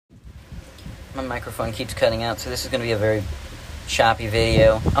My microphone keeps cutting out, so this is going to be a very choppy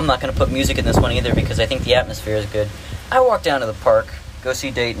video. I'm not going to put music in this one either because I think the atmosphere is good. I walked down to the park, go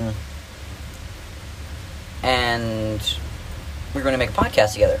see Dayton, and we're going to make a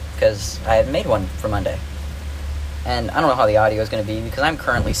podcast together because I haven't made one for Monday. And I don't know how the audio is going to be because I'm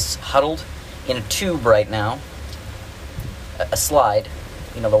currently huddled in a tube right now. A slide,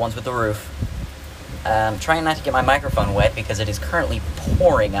 you know, the ones with the roof. Trying not to get my microphone wet because it is currently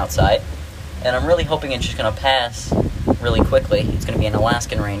pouring outside. And I'm really hoping it's just going to pass really quickly. It's going to be an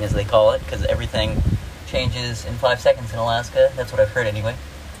Alaskan rain, as they call it, because everything changes in 5 seconds in Alaska. That's what I've heard anyway.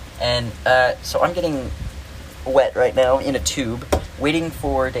 And so I'm getting wet right now in a tube, waiting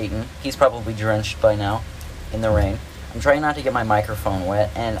for Dayton. He's probably drenched by now in the rain. I'm trying not to get my microphone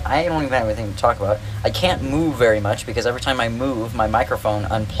wet, and I don't even have anything to talk about. I can't move very much because every time I move, my microphone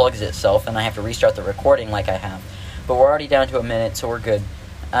unplugs itself, and I have to restart the recording like I have. But we're already down to a minute, so we're good.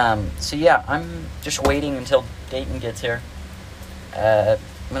 So yeah, I'm just waiting until Dayton gets here. I'm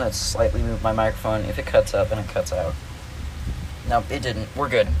going to slightly move my microphone. If it cuts up, and it cuts out. Nope, it didn't. We're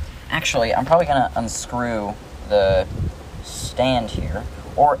good. Actually, I'm probably going to unscrew the stand here.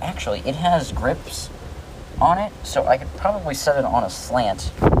 Or actually, it has grips on it, so I could probably set it on a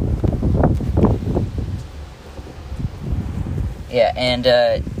slant. Yeah, and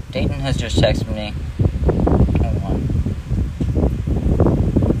Dayton has just texted me. Hold on.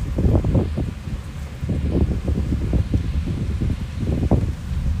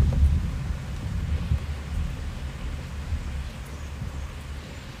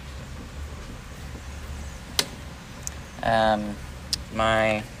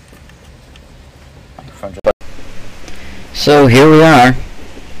 My microphone. So here we are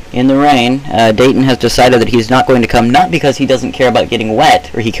in the rain. Dayton has decided that he's not going to come, not because he doesn't care about getting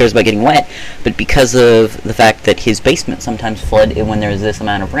wet, or he cares about getting wet, but because of the fact that his basement sometimes flood when there's this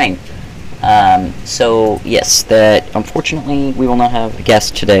amount of rain. So yes, that unfortunately we will not have a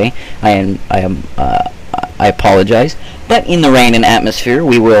guest today. I apologize, but in the rain and atmosphere,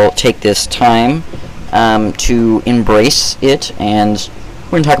 we will take this time to embrace it, and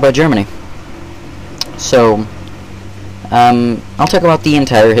we're going to talk about Germany. So, I'll talk about the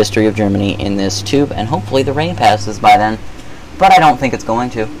entire history of Germany in this tube, and hopefully the rain passes by then, but I don't think it's going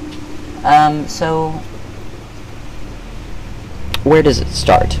to. So, where does it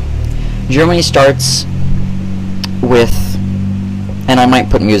start? Germany starts with, and I might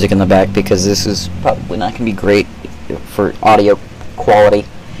put music in the back because this is probably not going to be great for audio quality.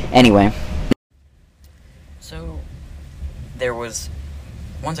 Anyway. So, there was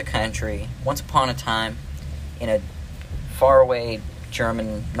once upon a time, in a faraway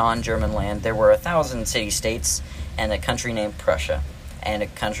German, non-German land, there were 1,000 city-states and a country named Prussia and a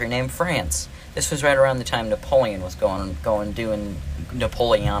country named France. This was right around the time Napoleon was going doing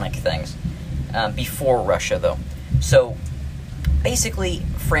Napoleonic things. Before Russia, though. So, basically,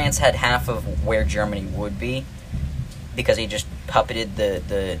 France had half of where Germany would be because he just puppeted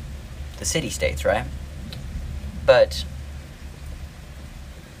the city-states, right? But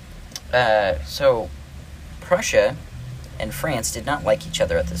so Prussia and France did not like each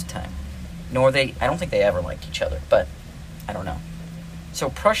other at this time. I don't think they ever liked each other, but I don't know. So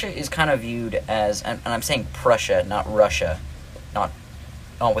Prussia is kind of viewed as, and I'm saying Prussia, not Russia, not,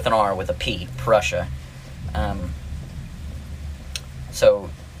 with an R, with a P, Prussia. So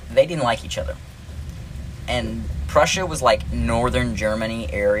they didn't like each other. And Prussia was like northern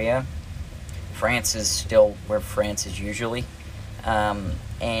Germany area. France is still where France is usually.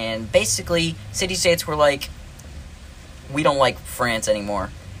 And basically, city-states were like, we don't like France anymore.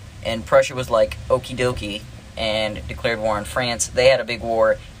 And Prussia was like, okie dokie, and declared war on France. They had a big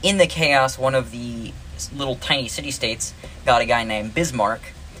war. In the chaos, one of the little tiny city-states got a guy named Bismarck.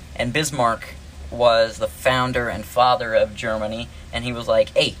 And Bismarck was the founder and father of Germany. And he was like,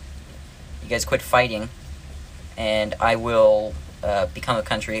 hey, you guys quit fighting, and I will become a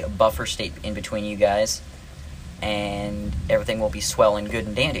country, a buffer state in between you guys, and everything will be swell and good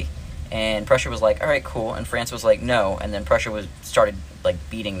and dandy. And Prussia was like, all right, cool. And France was like, no. And then Prussia started like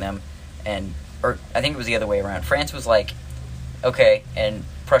beating them, or I think it was the other way around. France was like, okay, and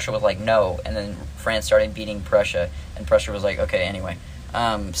Prussia was like, no. And then France started beating Prussia, and Prussia was like, okay, anyway.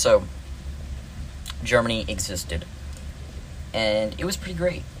 So Germany existed, and it was pretty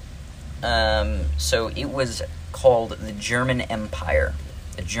great. So it was called the German Empire.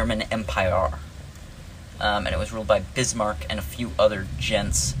 The German Empire. And it was ruled by Bismarck and a few other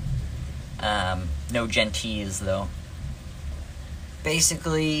gents. No gentees, though.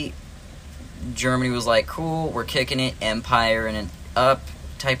 Basically, Germany was like, cool, we're kicking it, empire and up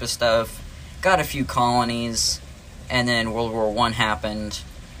type of stuff. Got a few colonies, and then World War I happened,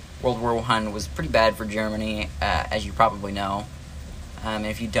 World War I was pretty bad for Germany, as you probably know. And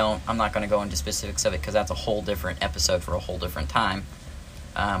if you don't, I'm not going to go into specifics of it because that's a whole different episode for a whole different time.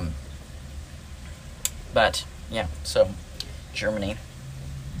 But, yeah, so Germany.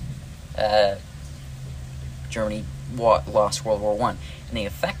 Germany lost World War I. And the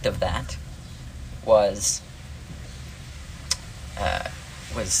effect of that was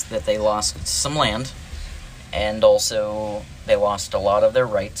that they lost some land, and also they lost a lot of their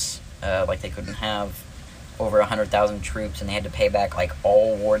rights. Like, they couldn't have over 100,000 troops, and they had to pay back, like,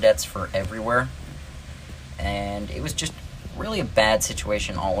 all war debts for everywhere. And it was just really a bad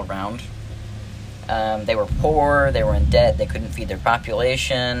situation all around. They were poor, they were in debt, they couldn't feed their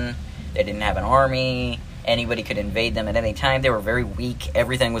population, they didn't have an army, anybody could invade them at any time, they were very weak,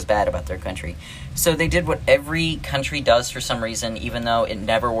 everything was bad about their country. So they did what every country does for some reason, even though it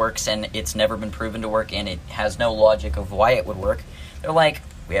never works and it's never been proven to work and it has no logic of why it would work. They're like,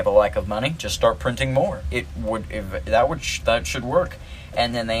 we have a lack of money, just start printing more. That should work.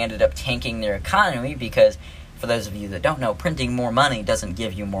 And then they ended up tanking their economy because, for those of you that don't know, printing more money doesn't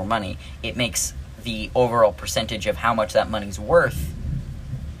give you more money. It makes the overall percentage of how much that money's worth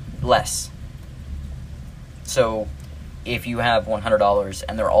less. So, if you have $100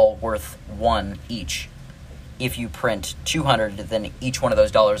 and they're all worth $1 each, if you print 200, then each one of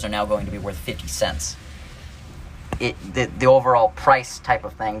those dollars are now going to be worth 50 cents. The overall price type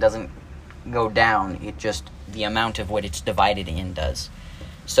of thing doesn't go down. It just, the amount of what it's divided in does.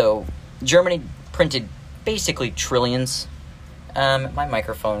 So, Germany printed basically trillions. My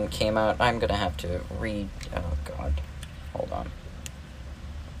microphone came out. I'm going to have to read. Oh, God. Hold on.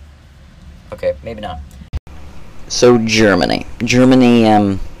 Okay, maybe not. So, Germany. Germany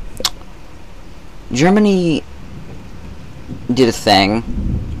did a thing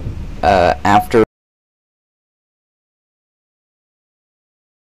after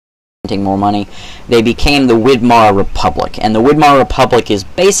printing more money. They became the Weimar Republic. And the Weimar Republic is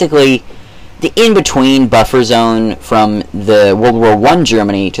basically the in-between buffer zone from the World War I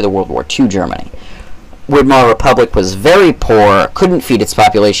Germany to the World War II Germany. Weimar Republic was very poor, couldn't feed its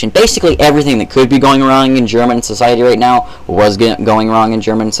population. Basically everything that could be going wrong in German society right now was going wrong in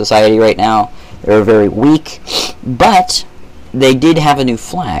German society right now. They were very weak, but they did have a new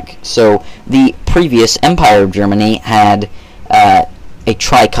flag. So the previous Empire of Germany had a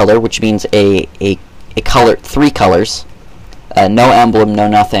tricolor, which means a color, 3 colors, no emblem, no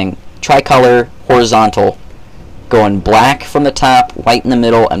nothing. Tricolor, horizontal, going black from the top, white in the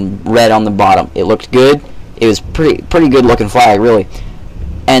middle, and red on the bottom. It looked good. It was pretty good looking flag, really.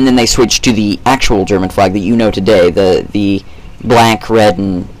 And then they switched to the actual German flag that you know today, the black, red,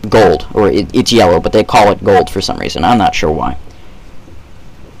 and gold. Or it's yellow, but they call it gold for some reason. I'm not sure why.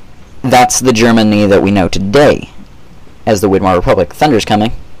 That's the Germany that we know today as the Weimar Republic. Thunder's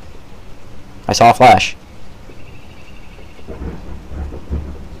coming. I saw a flash.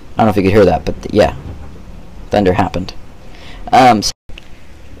 I don't know if you could hear that, but yeah, thunder happened. I'm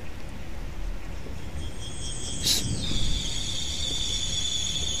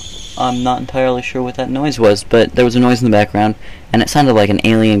not entirely sure what that noise was, but there was a noise in the background, and it sounded like an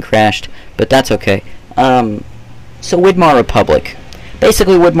alien crashed, but that's okay. So Weimar Republic.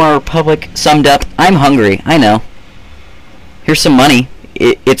 Basically, Weimar Republic summed up, I'm hungry, I know. Here's some money.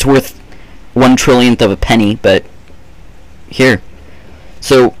 It's worth 1/trillionth of a penny, but here.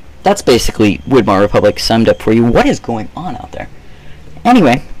 So that's basically Weimar Republic summed up for you. What is going on out there?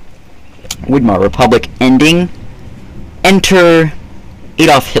 Anyway, Weimar Republic ending. Enter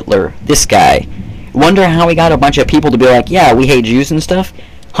Adolf Hitler, this guy. Wonder how he got a bunch of people to be like, yeah, we hate Jews and stuff?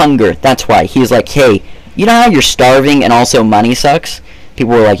 Hunger, that's why. He was like, hey, you know how you're starving and also money sucks?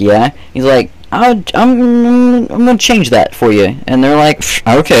 People were like, yeah. He's like, I'm gonna change that for you. And they're like,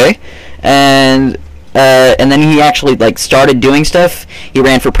 okay. And then he actually started doing stuff. He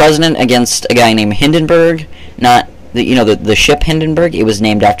ran for president against a guy named Hindenburg. Not the ship Hindenburg. It was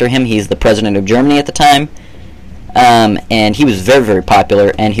named after him. He's the president of Germany at the time. And he was very, very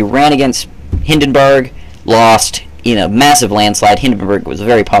popular. And he ran against Hindenburg, lost, massive landslide. Hindenburg was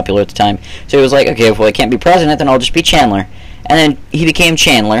very popular at the time. So he was like, okay, well, I can't be president, then I'll just be Chandler. And then he became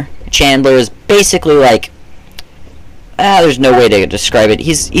Chandler. Chandler is basically like, there's no way to describe it.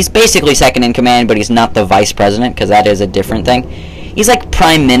 He's basically second in command, but he's not the vice president, because that is a different thing. He's like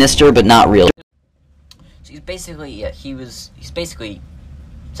prime minister, but not really. So he's basically, he's basically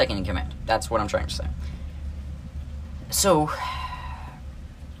second in command. That's what I'm trying to say. So,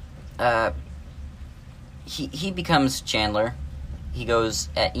 he becomes Chandler. He goes,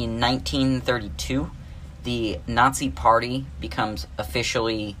 in 1932, the Nazi Party becomes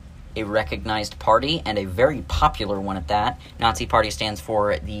officially a recognized party, and a very popular one at that. Nazi Party stands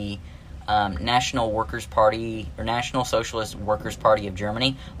for the National Workers' Party, or National Socialist Workers' Party of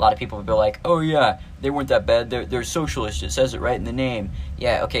Germany. A lot of people would be like, oh yeah, they weren't that bad, they're socialist, it says it right in the name.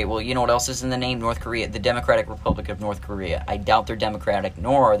 Yeah, okay, well, you know what else is in the name? North Korea, the Democratic Republic of North Korea. I doubt they're democratic,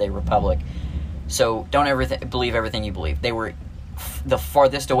 nor are they republic. So don't ever believe everything you believe. They were the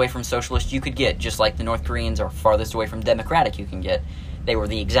farthest away from socialist you could get, just like the North Koreans are farthest away from democratic you can get. They were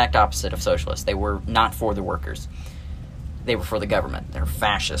the exact opposite of socialists. They were not for the workers. They were for the government. They're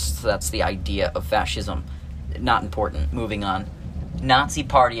fascists. That's the idea of fascism. Not important. Moving on. Nazi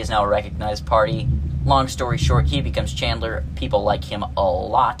Party is now a recognized party. Long story short, he becomes Chandler. People like him a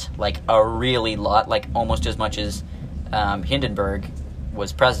lot. Like, a really lot. Like, almost as much as Hindenburg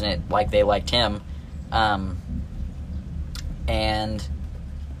was president. Like, they liked him. And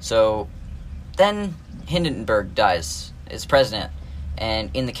so then Hindenburg dies as president.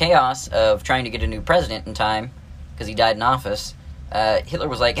 And in the chaos of trying to get a new president in time, because he died in office, Hitler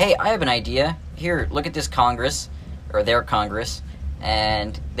was like, hey, I have an idea. Here, look at this Congress, or their Congress.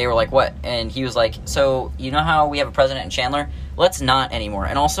 And they were like, what? And he was like, so, you know how we have a president in Chandler? Let's not anymore.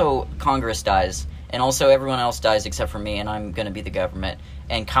 And also, Congress dies. And also, everyone else dies except for me, and I'm going to be the government.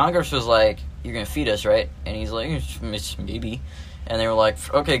 And Congress was like, you're going to feed us, right? And he's like, maybe. And they were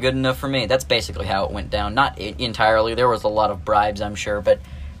like, okay, good enough for me. That's basically how it went down. Not entirely. There was a lot of bribes, I'm sure. But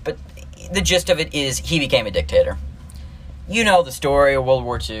the gist of it is he became a dictator. You know the story of World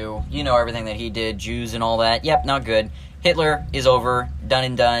War II. You know everything that he did, Jews and all that. Yep, not good. Hitler is over, done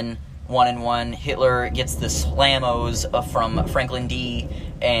and done, 1-1. Hitler gets the slamos from Franklin D.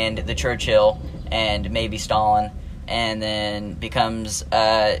 and the Churchill and maybe Stalin, and then becomes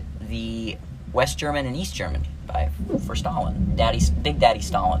the West German and East German for Stalin. Big Daddy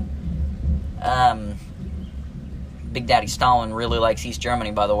Stalin. Big Daddy Stalin really likes East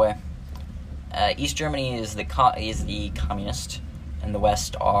Germany, by the way. East Germany is the communist, and the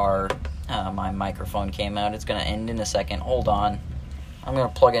West are... my microphone came out. It's going to end in a second. Hold on. I'm going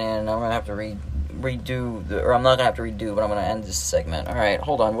to plug it in, and I'm going to have to redo... or I'm not going to have to redo, but I'm going to end this segment. Alright,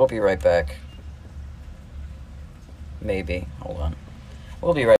 hold on. We'll be right back. Maybe. Hold on.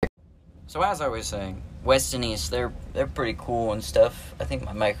 We'll be right back. So as I was saying, West and East, they're pretty cool and stuff. I think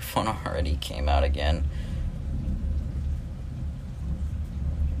my microphone already came out again.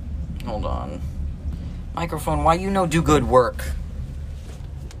 Hold on. Microphone, why you no do good work?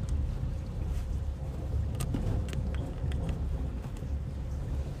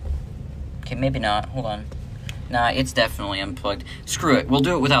 Okay, maybe not. Hold on. Nah, it's definitely unplugged. Screw it. We'll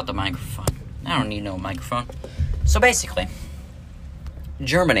do it without the microphone. I don't need no microphone. So basically,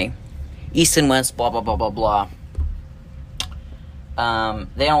 Germany, East and West, blah, blah, blah, blah, blah.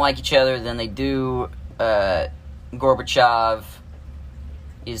 They don't like each other. Then they do. Gorbachev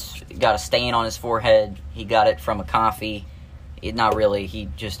got a stain on his forehead. He got it from a coffee. Not really.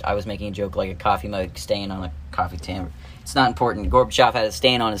 I was making a joke like a coffee mug stain on a coffee tin. It's not important. Gorbachev had a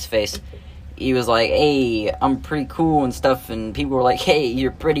stain on his face. He was like, hey, I'm pretty cool and stuff. And people were like, hey,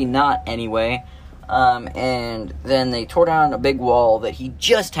 you're pretty not anyway. And then they tore down a big wall that he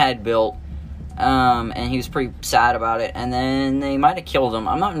just had built. And he was pretty sad about it. And then they might have killed him.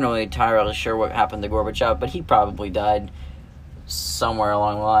 I'm not really entirely sure what happened to Gorbachev, but he probably died somewhere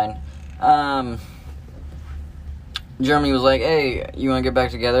along the line. Germany was like, hey, you want to get back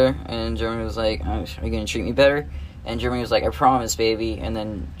together? And Germany was like, are you going to treat me better? And Germany was like, I promise, baby. And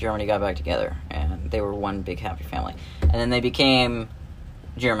then Germany got back together. And they were one big happy family. And then they became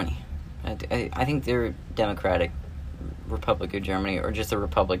Germany. I think they're Democratic Republic of Germany, or just the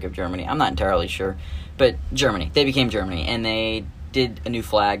Republic of Germany. I'm not entirely sure. But Germany. They became Germany. And they did a new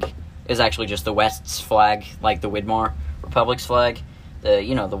flag. It was actually just the West's flag, like the Widmar Republic's flag.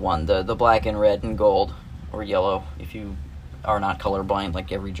 The black and red and gold, or yellow, if you are not colorblind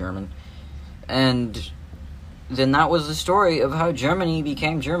like every German. And then that was the story of how Germany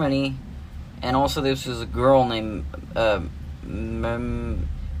became Germany. And also this was a girl named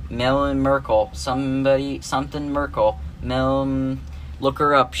Melanie Merkel. Something Merkel. Look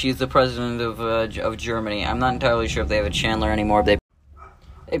her up. She's the president of Germany. I'm not entirely sure if they have a Chandler anymore. They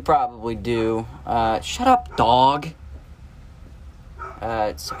probably do. Shut up, dog.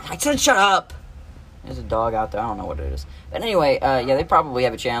 I said shut up. There's a dog out there. I don't know what it is. But anyway, yeah, they probably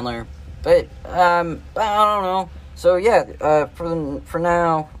have a Chandler. But, I don't know. So, yeah, for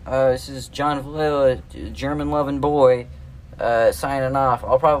now, this is John Villa, German-loving boy, signing off.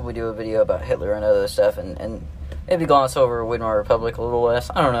 I'll probably do a video about Hitler and other stuff, and maybe gloss over Widmar Republic a little less.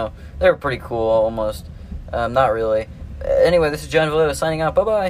 I don't know. They were pretty cool, almost. Not really. Anyway, this is John Villa signing off. Bye-bye.